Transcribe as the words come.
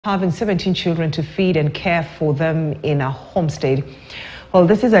Having 17 children to feed and care for them in a homestead. Well,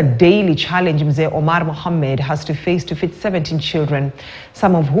 this is a daily challenge Mzee Omar Mohammed has to face to feed 17 children,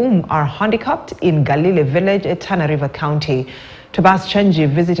 some of whom are handicapped in Galile village, Tana River County. Tabas Chanji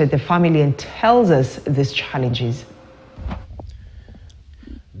visited the family and tells us these challenges.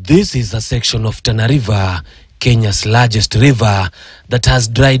 This is a section of Tana River, Kenya's largest river, that has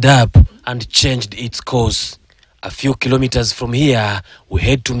dried up and changed its course. A few kilometers from here, we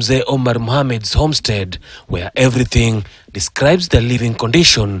head to Mzee Omar Mohammed's homestead, where everything describes the living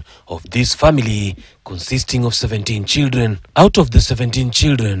condition of this family, consisting of 17 children. Out of the 17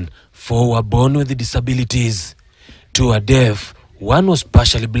 children, 4 were born with disabilities. 2 are deaf, 1 was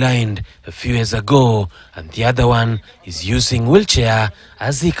partially blind a few years ago, and the other one is using wheelchair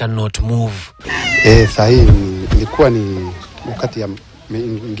as he cannot move. Sahi ilikuwa ni wakati ya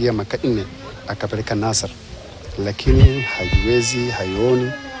ingia maka 4 akapeleka Nasar, lakini hajiwezi,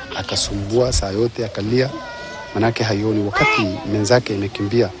 hayoni, akasumbua saa yote, akalia, manake hayoni. Wakati menzake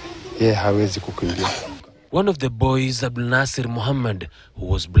imekimbia, yeye hawezi kukimbia. One of the boys, Abdul Nasir Muhammad,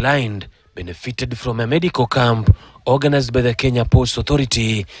 who was blind, benefited from a medical camp organized by the Kenya Ports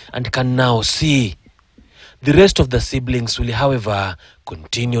Authority and can now see. The rest of the siblings will, however,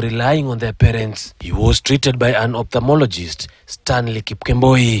 continue relying on their parents. He was treated by an ophthalmologist, Stanley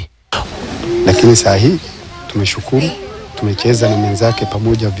Kipkemboi. Lakini saa hii tumeshukuru, tumecheza na menzake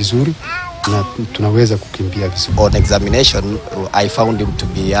pamoja vizuri na tunaweza kukimbia vizuri. On examination, I found him to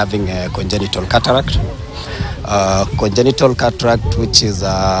be having a congenital cataract. Congenital cataract, which is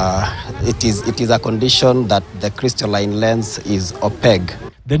it is a condition that the crystalline lens is opaque.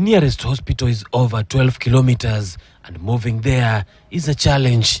 The nearest hospital is over 12 kilometers, and moving there is a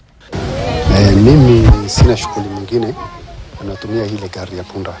challenge. Mimi sina shughuli mwingine, natumia ile gari ya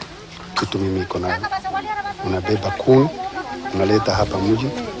punda. Kitu mimi iko nayo, unabeba kuni, unaleta hapa mji.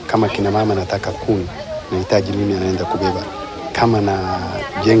 Kama kina mama nataka kuni, nahitaji mimi anaenda kubeba. Kama na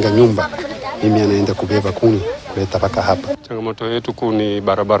jenga nyumba, mimi anaenda kubeba kuni, kuleta paka hapa. Changamoto yetu kuu ni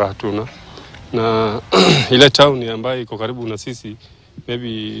barabara hatuna, na ile town ambayo iko karibu na sisi,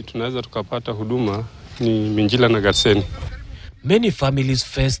 maybe tunaweza tukapata huduma ni Minjila na Garseni. Many families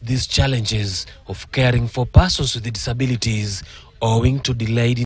face these challenges of caring for persons with disabilities owing to delayed